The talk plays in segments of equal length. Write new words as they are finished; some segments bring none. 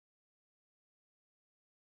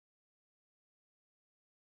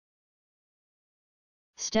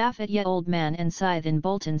Staff at Ye Olde Man and Acythe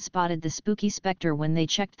Bolton spotted the spooky spectre when they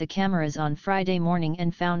checked the cameras on Friday morning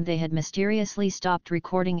and found they had mysteriously stopped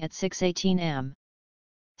recording at 6:18 am.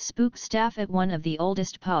 Spook staff at one of the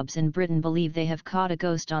oldest pubs in Britain believe they have caught a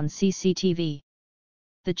ghost on CCTV.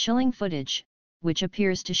 The chilling footage, which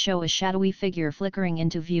appears to show a shadowy figure flickering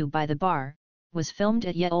into view by the bar, was filmed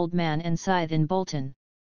at Ye Olde Man and Acythe Bolton.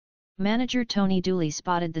 Manager Tony Dooley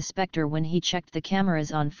spotted the spectre when he checked the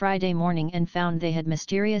cameras on Friday morning and found they had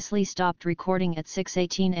mysteriously stopped recording at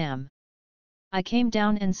 6:18 am. "I came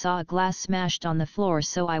down and saw a glass smashed on the floor,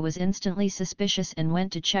 so I was instantly suspicious and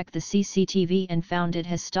went to check the CCTV and found it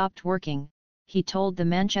has stopped working," he told the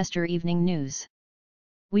Manchester Evening News.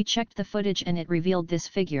 "We checked the footage and it revealed this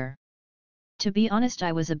figure. To be honest,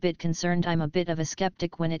 I was a bit concerned. I'm a bit of a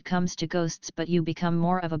skeptic when it comes to ghosts, but you become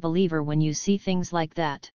more of a believer when you see things like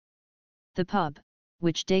that." The pub,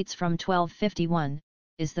 which dates from 1251,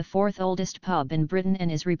 is the fourth oldest pub in Britain and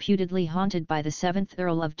is reputedly haunted by the 7th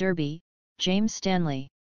Earl of Derby, James Stanley.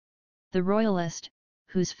 The royalist,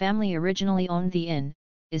 whose family originally owned the inn,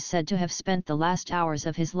 is said to have spent the last hours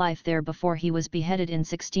of his life there before he was beheaded in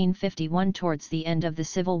 1651 towards the end of the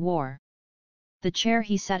Civil War. The chair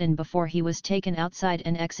he sat in before he was taken outside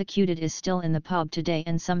and executed is still in the pub today,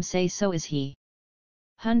 and some say so is he.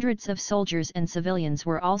 Hundreds of soldiers and civilians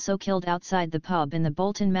were also killed outside the pub in the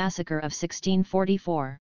Bolton massacre of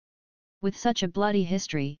 1644. With such a bloody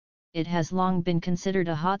history, it has long been considered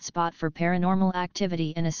a hotspot for paranormal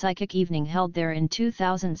activity, and a psychic evening held there in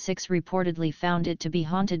 2006 reportedly found it to be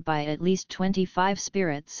haunted by at least 25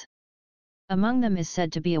 spirits. Among them is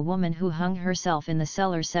said to be a woman who hung herself in the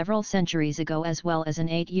cellar several centuries ago, as well as an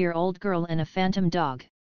 8-year-old girl and a phantom dog.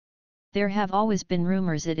 "There have always been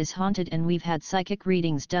rumors it is haunted, and we've had psychic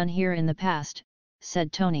readings done here in the past,"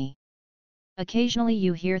 said Tony. "Occasionally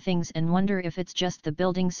you hear things and wonder if it's just the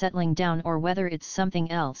building settling down or whether it's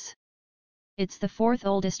something else. It's the fourth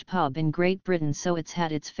oldest pub in Great Britain, so it's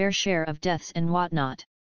had its fair share of deaths and whatnot."